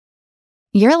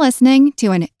You're listening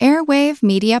to an Airwave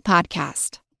Media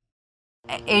Podcast.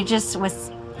 It just was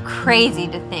crazy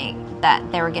to think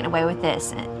that they were getting away with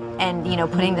this and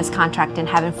putting this contract and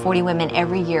having 40 women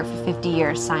every year for 50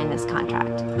 years sign this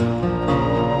contract.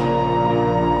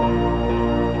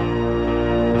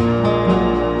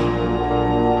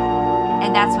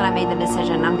 And that's when I made the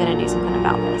decision, I'm going to do something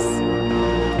about this.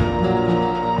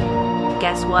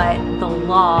 Guess what? The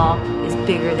law is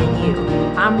bigger than you.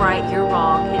 I'm right, you're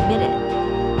wrong, admit it.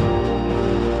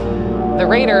 The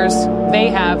Raiders, they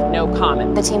have no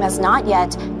comment. The team has not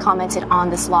yet commented on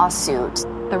this lawsuit.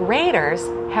 The Raiders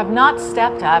have not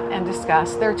stepped up and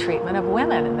discussed their treatment of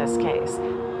women in this case.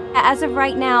 As of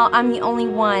right now, I'm the only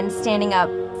one standing up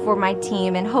for my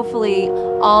team and hopefully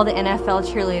all the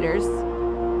NFL cheerleaders.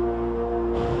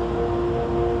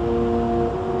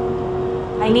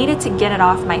 I needed to get it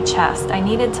off my chest. I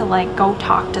needed to go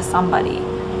talk to somebody.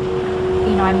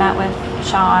 I met with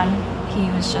Sean. He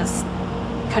was just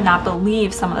could not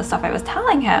believe some of the stuff I was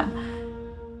telling him.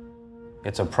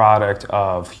 It's a product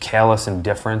of callous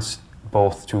indifference,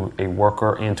 both to a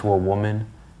worker and to a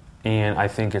woman. And I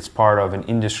think it's part of an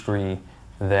industry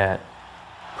that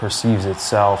perceives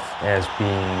itself as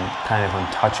being kind of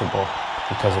untouchable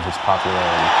because of its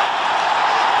popularity.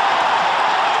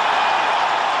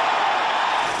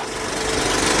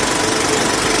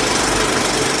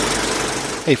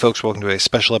 Hey folks, welcome to a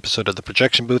special episode of The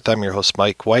Projection Booth. I'm your host,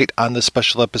 Mike White. On this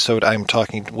special episode, I'm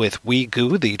talking with Wee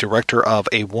Gu, the director of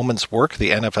A Woman's Work,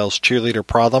 the NFL's Cheerleader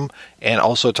Problem, and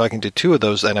also talking to two of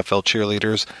those NFL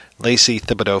cheerleaders, Lacy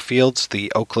Thibodeaux-Fields,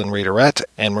 the Oakland Raiderette,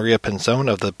 and Maria Pinzone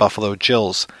of the Buffalo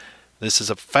Jills. This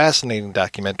is a fascinating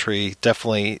documentary,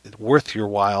 definitely worth your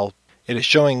while. It is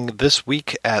showing this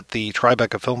week at the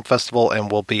Tribeca Film Festival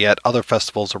and will be at other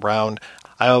festivals around.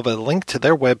 I have a link to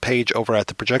their webpage over at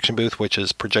the Projection Booth, which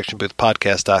is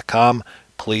projectionboothpodcast.com.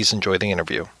 Please enjoy the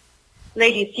interview.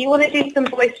 Ladies, do you want to do some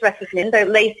voice recognition? So,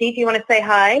 Lacy, do you want to say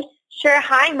hi? Sure.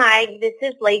 Hi, Mike. This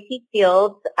is Lacy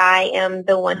Fields. I am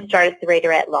the one who started the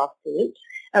Raiderette lawsuit.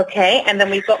 Okay. And then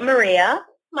we've got Maria.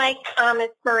 Mike,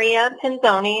 it's Maria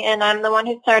Pinzone, and I'm the one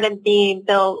who started the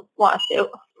Bill lawsuit.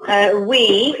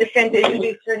 We is going to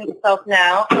introduce himself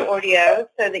now for audio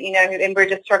so that you know who, and we're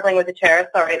just struggling with the chair.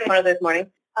 Sorry, it's one of those mornings.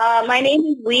 My name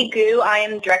is Wee Gu. I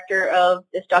am the director of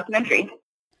this documentary.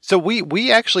 So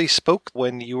we actually spoke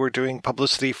when you were doing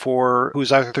publicity for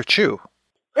Who's Arthur Chu.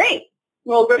 Great.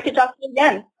 Well, we're going to talk to you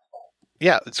again.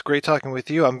 Yeah, it's great talking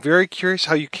with you. I'm very curious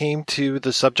how you came to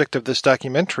the subject of this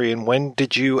documentary, and when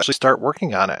did you actually start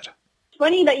working on it? It's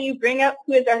funny that you bring up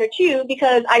Who is Arthur Chu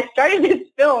because I started this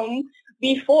film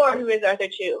before Who is Arthur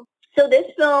Chu. So this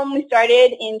film we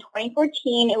started in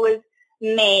 2014. It was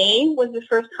May was the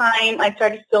first time I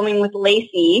started filming with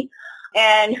Lacy.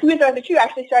 And Who is Arthur Chu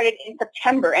actually started in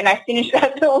September, and I finished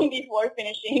that film before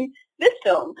finishing this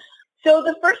film. So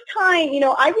the first time,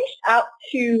 I reached out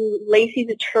to Lacy's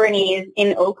attorneys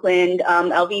in Oakland,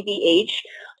 LVBH.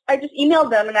 I just emailed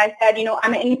them and I said,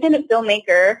 I'm an independent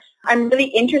filmmaker. I'm really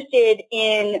interested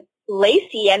in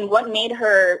Lacy and what made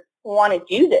her want to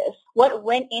do this. What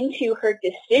went into her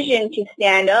decision to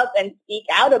stand up and speak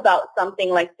out about something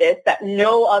like this that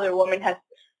no other woman has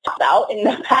talked about in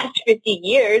the past 50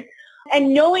 years,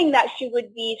 and knowing that she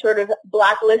would be sort of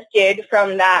blacklisted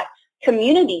from that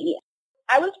community.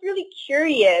 I was really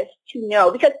curious to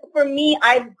know, because for me,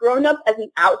 I've grown up as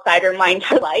an outsider my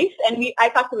entire life, and I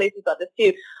talked to Lacy about this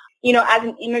too. As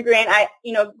an immigrant,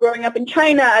 growing up in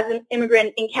China, as an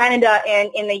immigrant in Canada and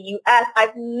in the U.S.,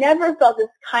 I've never felt this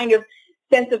kind of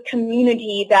sense of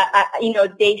community that,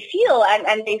 they feel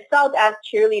and they felt as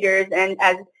cheerleaders and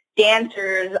as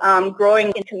dancers,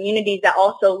 growing in communities that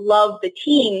also love the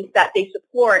teams that they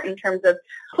support in terms of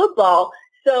football.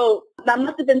 So that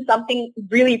must have been something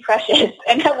really precious.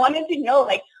 And I wanted to know,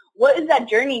 what is that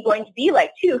journey going to be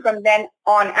like, too, from then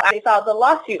on after they filed the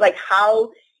lawsuit? How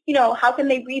can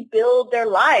they rebuild their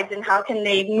lives and how can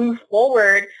they move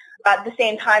forward at the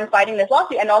same time fighting this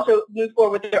lawsuit and also move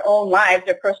forward with their own lives,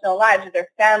 their personal lives, with their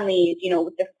families,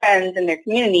 with their friends and their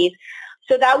communities.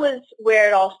 So that was where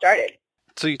it all started.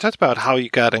 So you talked about how you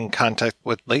got in contact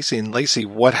with Lacy. And Lacy,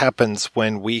 what happens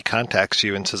when we contacts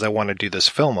you and says, I want to do this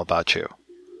film about you?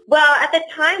 Well, at the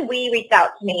time we reached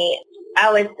out to me,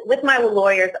 I was with my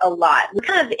lawyers a lot. We're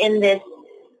kind of in this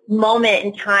moment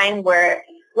in time where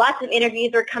lots of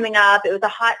interviews were coming up. It was a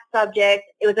hot subject.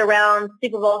 It was around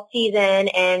Super Bowl season,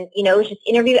 and, it was just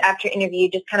interview after interview,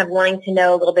 just kind of wanting to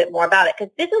know a little bit more about it.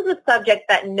 Because this was a subject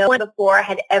that no one before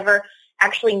had ever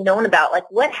actually known about, like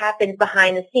what happens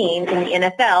behind the scenes in the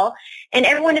NFL. And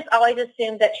everyone just always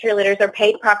assumes that cheerleaders are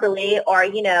paid properly or,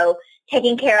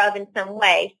 taken care of in some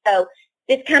way. So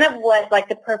this kind of was like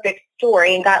the perfect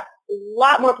story and got a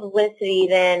lot more publicity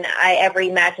than I ever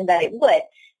imagined that it would.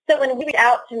 So when he reached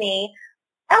out to me,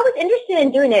 I was interested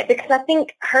in doing it because I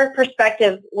think her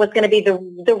perspective was going to be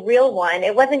the real one.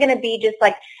 It wasn't going to be just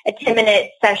like a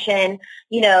 10-minute session,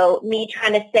 me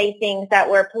trying to say things that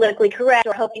were politically correct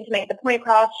or hoping to make the point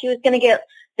across. She was going to get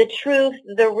the truth,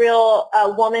 the real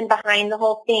woman behind the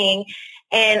whole thing.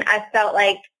 And I felt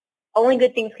like only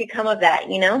good things could come of that,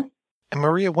 And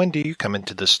Maria, when do you come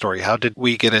into this story? How did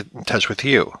we get in touch with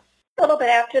you? A little bit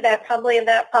after that, probably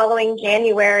that following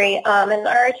January, and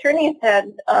our attorneys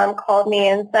had called me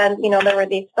and said, there were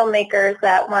these filmmakers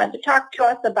that wanted to talk to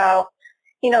us about,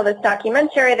 this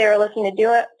documentary they were looking to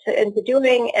do into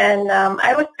doing, and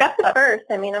I was skeptical at first.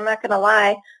 I mean, I'm not going to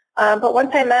lie, but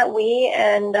once I met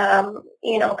and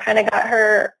kind of got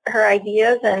her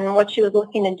ideas and what she was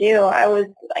looking to do, I was,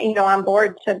 on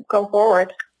board to go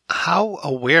forward. How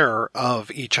aware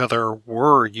of each other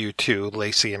were you two,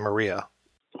 Lacy and Maria?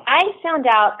 I found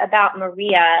out about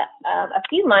Maria a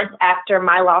few months after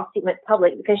my lawsuit went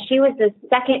public because she was the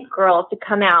second girl to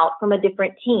come out from a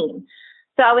different team.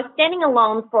 So I was standing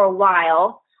alone for a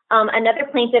while. Another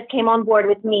plaintiff came on board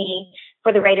with me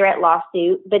for the Raiderette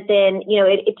lawsuit, but then,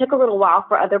 it took a little while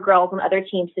for other girls on other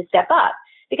teams to step up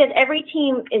because every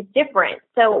team is different.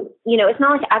 So, it's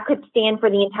not like I could stand for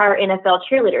the entire NFL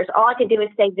cheerleaders. All I could do is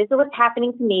say, this is what's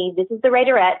happening to me. This is the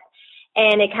Raiderette.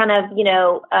 And it kind of,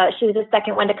 she was the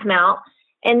second one to come out.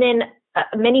 And then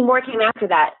many more came after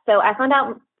that. So I found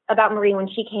out about Marie when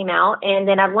she came out. And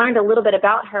then I've learned a little bit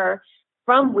about her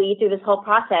from through this whole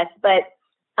process. But,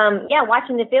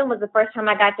 watching the film was the first time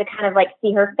I got to kind of like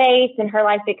see her face and her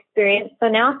life experience. So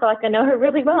now I feel like I know her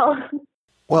really well.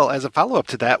 Well, as a follow-up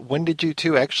to that, when did you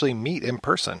two actually meet in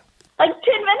person? Like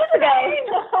 10 minutes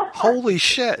ago. Holy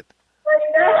shit.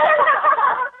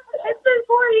 It's been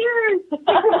 4 years.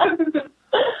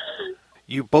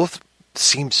 You both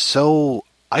seem so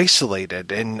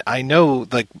isolated, and I know,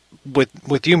 like,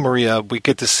 with you, Maria, we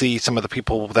get to see some of the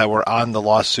people that were on the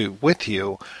lawsuit with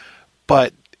you,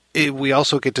 but we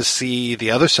also get to see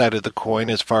the other side of the coin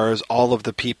as far as all of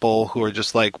the people who are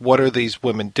just like, what are these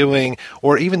women doing?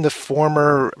 Or even the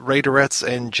former Raiderettes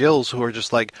and Jills who are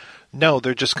just like, no,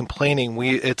 they're just complaining.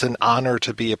 It's an honor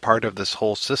to be a part of this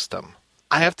whole system.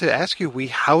 I have to ask you,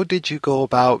 how did you go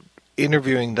about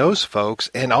interviewing those folks?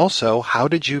 And also, how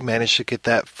did you manage to get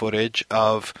that footage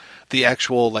of the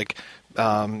actual,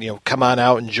 come on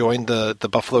out and join the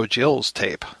Buffalo Jills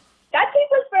tape? That tape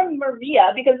was from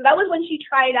Maria because that was when she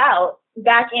tried out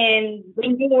back when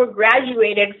you were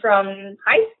graduated from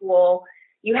high school.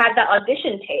 You had the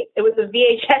audition tape. It was a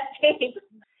VHS tape.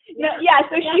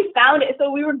 So she found it.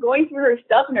 So we were going through her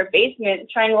stuff in her basement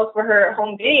trying to look for her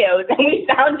home videos, and we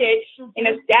found it in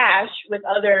a stash with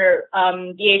other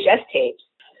VHS tapes.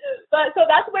 But so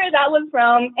that's where that was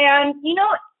from. And,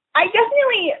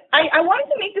 I wanted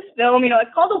to make this film,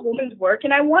 it's called A Woman's Work,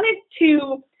 and I wanted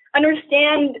to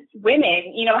understand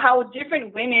women, how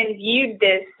different women viewed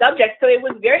this subject. So it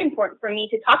was very important for me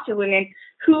to talk to women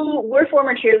who were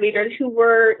former cheerleaders, who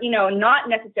were, not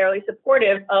necessarily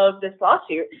supportive of this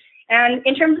lawsuit. And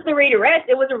in terms of the Raiderettes,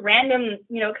 it was a random,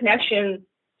 connection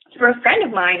for a friend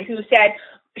of mine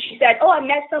she said, oh, I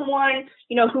met someone,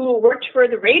 who worked for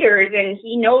the Raiders and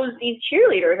he knows these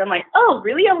cheerleaders. I'm like, oh,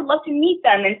 really? I would love to meet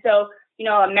them. And so,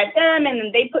 I met them, and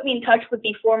then they put me in touch with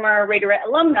the former Raiderette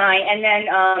alumni. And then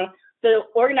the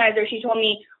organizer, she told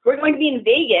me, we're going to be in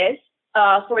Vegas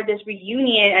for this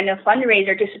reunion and a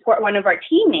fundraiser to support one of our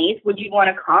teammates. Would you want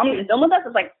to come and film with us? I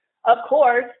was like, of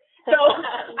course. So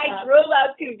I drove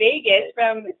out to Vegas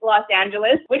from Los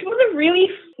Angeles, which was a really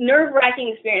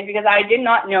nerve-wracking experience because I did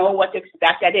not know what to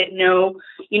expect. I didn't know,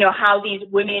 how these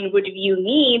women would view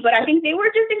me. But I think they were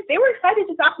excited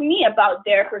to talk to me about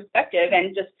their perspective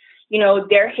and just,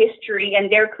 their history. And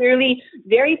they're clearly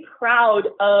very proud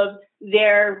of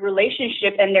their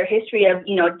relationship and their history of,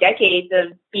 decades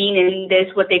of being in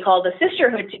this, what they call the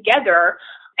sisterhood together.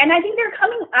 And I think they're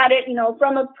coming at it,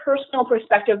 from a personal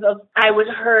perspective of I was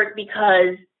hurt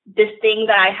because this thing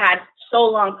that I had so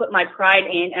long put my pride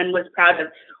in and was proud of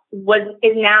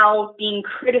is now being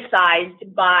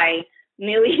criticized by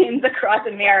millions across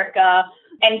America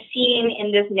and seen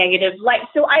in this negative light.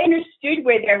 So I understood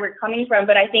where they were coming from,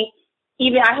 but I think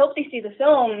I hope they see the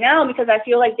film now because I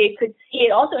feel like they could see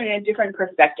it also in a different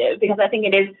perspective because I think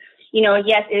it is,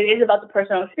 yes, it is about the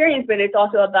personal experience, but it's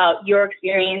also about your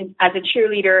experience as a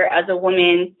cheerleader, as a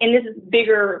woman in this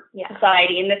bigger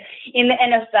society, in the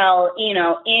NFL,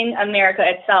 in America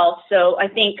itself. So I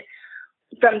think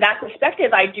from that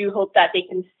perspective, I do hope that they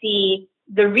can see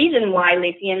the reason why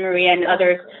Lacy and Maria and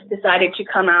others decided to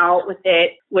come out with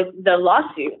the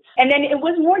lawsuit. And then it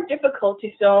was more difficult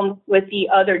to film with the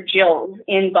other Jills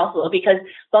in Buffalo because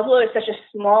Buffalo is such a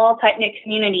small, tight-knit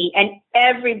community and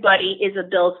everybody is a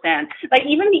Bills fan. Like,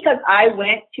 even because I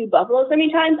went to Buffalo so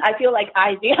many times, I feel like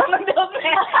I'm a Bills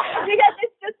fan because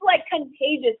it's just like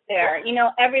contagious there, you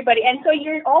know, everybody. And so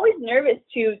you're always nervous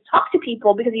to talk to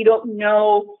people because you don't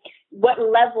know what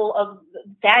level of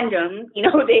fandom, you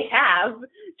know, they have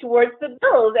towards the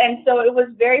Bills. And so it was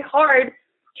very hard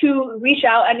to reach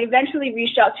out, and eventually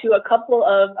reached out to a couple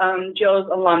of Jill's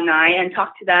alumni and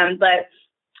talk to them. But,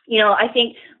 you know, I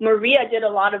think Maria did a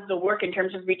lot of the work in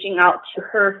terms of reaching out to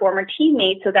her former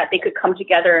teammates so that they could come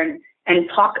together and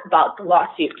talk about the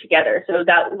lawsuit together. So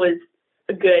that was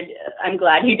I'm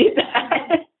glad you did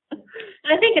that.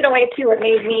 I think in a way, too, it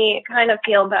made me kind of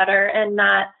feel better and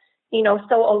not, you know,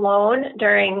 so alone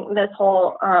during this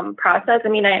whole process. I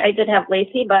mean, I did have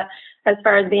Lacy, but as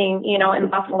far as being, you know, in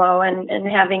Buffalo and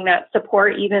having that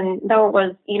support, even though it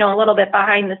was, you know, a little bit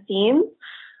behind the scenes,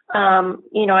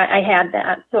 you know, I had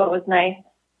that. So it was nice.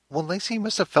 Well, Lacy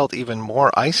must have felt even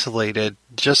more isolated,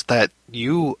 just that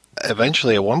you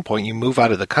eventually at one point you move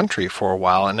out of the country for a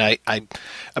while. And I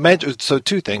imagine, so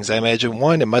two things. I imagine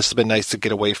one, it must have been nice to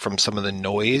get away from some of the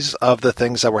noise of the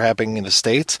things that were happening in the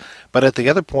States. But at the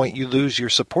other point, you lose your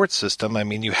support system. I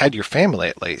mean, you had your family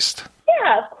at least.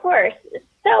 Yeah, of course.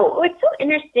 So what's so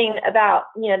interesting about,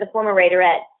 you know, the former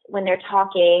Raiderette when they're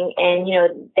talking and, you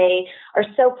know, they are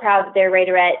so proud that they're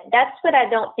Raiderette, that's what I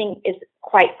don't think is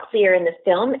quite clear in the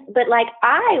film. But like,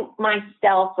 I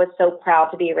myself was so proud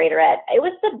to be a Raiderette. It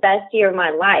was the best year of my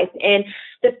life. And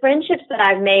the friendships that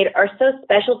I've made are so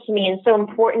special to me and so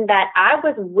important that I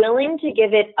was willing to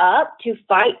give it up to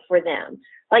fight for them.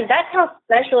 Like, that's how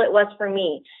special it was for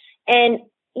me. And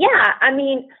yeah, I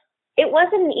mean, it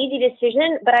wasn't an easy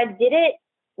decision, but I did it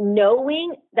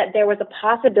knowing that there was a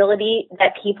possibility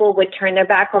that people would turn their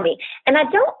back on me. And I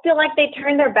don't feel like they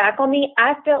turned their back on me.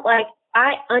 I felt like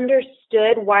I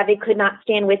understood why they could not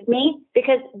stand with me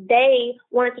because they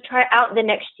wanted to try out the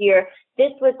next year.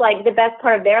 This was like the best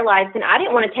part of their lives, and I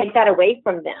didn't want to take that away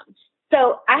from them.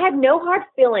 So I had no hard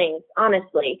feelings,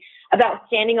 honestly, about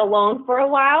standing alone for a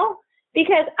while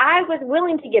because I was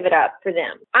willing to give it up for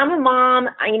them. I'm a mom.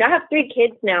 You know, I have 3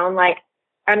 kids now. And like,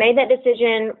 I made that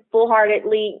decision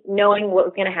full-heartedly, knowing what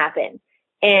was going to happen.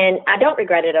 And I don't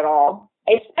regret it at all.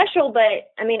 It's special,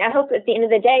 but I mean, I hope at the end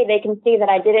of the day, they can see that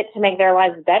I did it to make their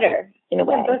lives better in a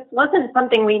way. This wasn't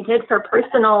something we did for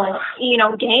personal, you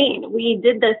know, gain. We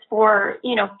did this for,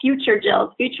 you know, future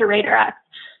Jills, future Raiderettes.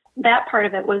 That part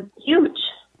of it was huge.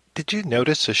 Did you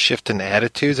notice a shift in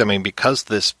attitudes? I mean, because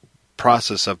this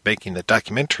process of making the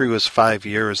documentary was 5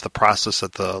 years, the process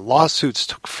of the lawsuits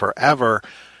took forever.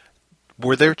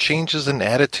 Were there changes in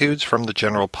attitudes from the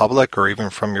general public or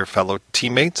even from your fellow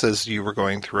teammates as you were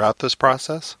going throughout this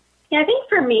process? Yeah, I think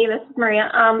for me, this is Maria,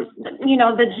 you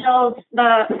know, the Jills,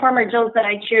 the former Jills that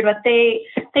I cheered with, they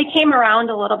came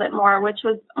around a little bit more, which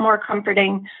was more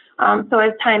comforting. So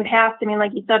as time passed, I mean,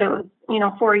 like you said, it was, you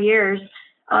know, 4 years.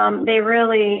 They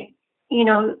really, you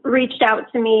know, reached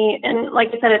out to me. And like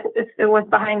I said, if it was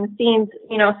behind the scenes,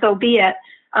 you know, so be it.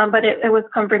 But it was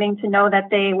comforting to know that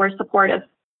they were supportive.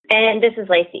 And this is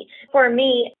Lacy. For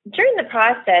me, during the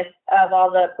process of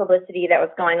all the publicity that was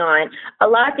going on, a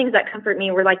lot of things that comfort me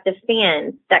were like the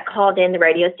fans that called in the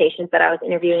radio stations that I was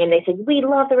interviewing, and they said, "We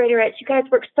love the Raiderettes. You guys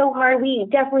work so hard. We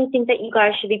definitely think that you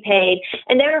guys should be paid."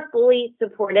 And they were fully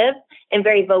supportive and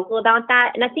very vocal about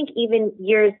that. And I think even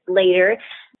years later,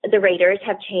 the Raiders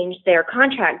have changed their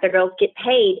contract. Their girls get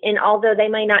paid. And although they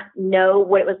may not know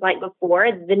what it was like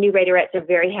before, the new Raiderettes are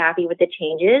very happy with the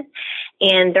changes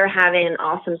and they're having an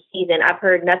awesome season. I've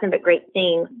heard nothing but great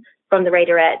things from the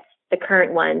Raiderettes, the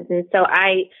current ones. And so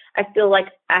I feel like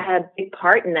I had a big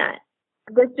part in that.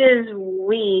 This is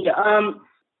Weed.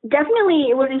 Definitely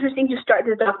it was interesting to start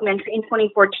this documentary in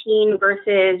 2014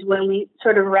 versus when we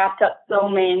sort of wrapped up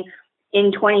filming in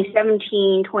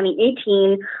 2017,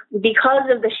 2018, because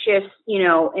of the shifts, you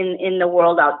know, in the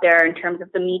world out there in terms of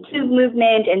the Me Too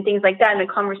movement and things like that, and the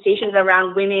conversations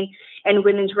around women and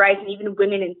women's rights and even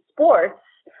women in sports,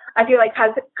 I feel like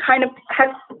has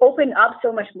opened up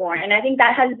so much more. And I think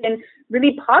that has been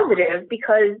really positive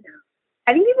because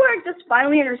I think people are just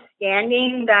finally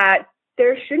understanding that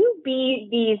there shouldn't be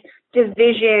these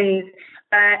divisions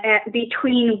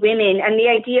between women, and the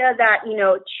idea that, you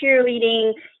know,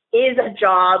 cheerleading is a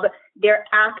job, they're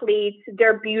athletes,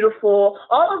 they're beautiful.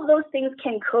 All of those things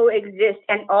can coexist,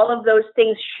 and all of those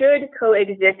things should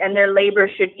coexist, and their labor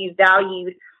should be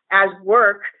valued as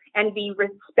work and be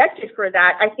respected for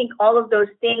that. I think all of those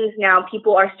things now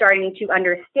people are starting to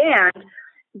understand.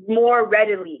 more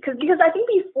readily. Because I think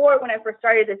before, when I first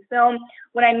started this film,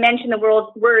 when I mentioned the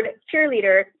word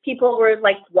cheerleader, people were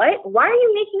like, what? Why are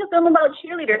you making a film about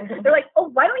cheerleaders? They're like, oh,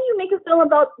 why don't you make a film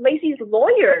about Lacy's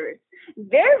lawyers?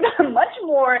 They're much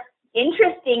more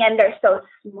interesting and they're so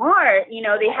smart. You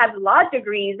know, they have law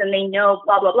degrees and they know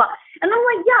blah, blah, blah. And I'm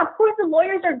like, yeah, of course the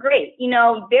lawyers are great. You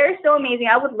know, they're so amazing.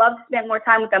 I would love to spend more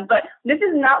time with them, but this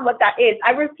is not what that is.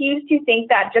 I refuse to think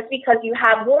that just because you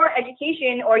have more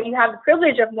education or you have the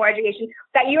privilege of more education,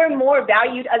 that you're more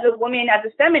valued as a woman, as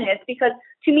a feminist, because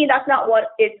to me, that's not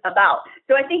what it's about.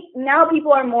 So I think now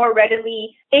people are more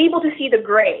readily able to see the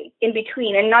gray in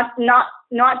between and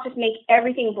not just make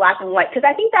everything black and white. Because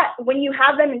I think that when you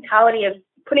have the mentality of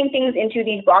putting things into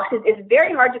these boxes, it's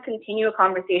very hard to continue a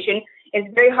conversation.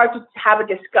 It's very hard to have a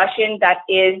discussion that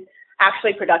is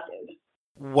actually productive.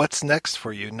 What's next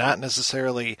for you? Not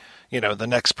necessarily, the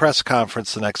next press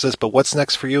conference, the next this, but what's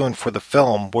next for you and for the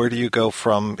film? Where do you go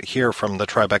from here, from the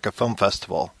Tribeca Film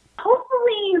Festival?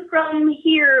 From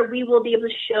here, we will be able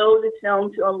to show this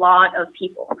film to a lot of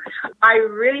people. I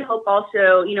really hope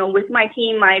also, with my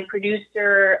team, my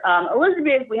producer,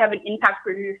 Elizabeth, we have an impact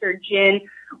producer, Jen.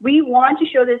 We want to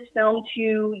show this film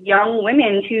to young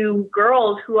women, to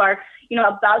girls who are,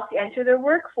 about to enter their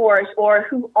workforce or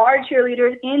who are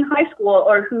cheerleaders in high school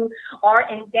or who are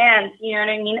in dance. You know what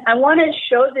I mean? I want to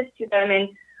show this to them and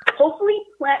hopefully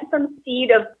plant some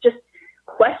seed of just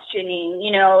questioning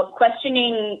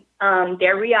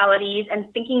their realities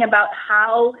and thinking about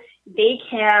how they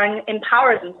can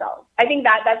empower themselves. I think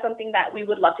that that's something that we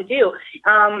would love to do.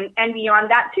 And beyond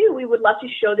that, too, we would love to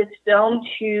show this film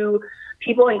to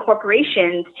people in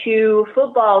corporations, to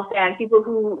football fans, people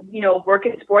who, work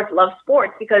in sports, love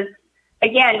sports, because,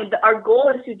 again, our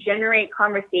goal is to generate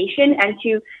conversation and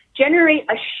to generate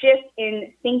a shift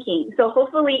in thinking. So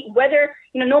hopefully, whether,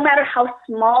 no matter how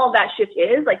small that shift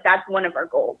is, that's one of our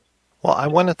goals. Well, I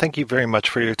want to thank you very much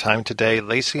for your time today.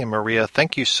 Lacy and Maria,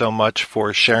 thank you so much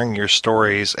for sharing your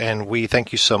stories, and we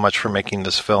thank you so much for making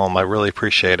this film. I really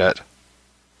appreciate it.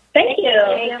 Thank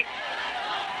you.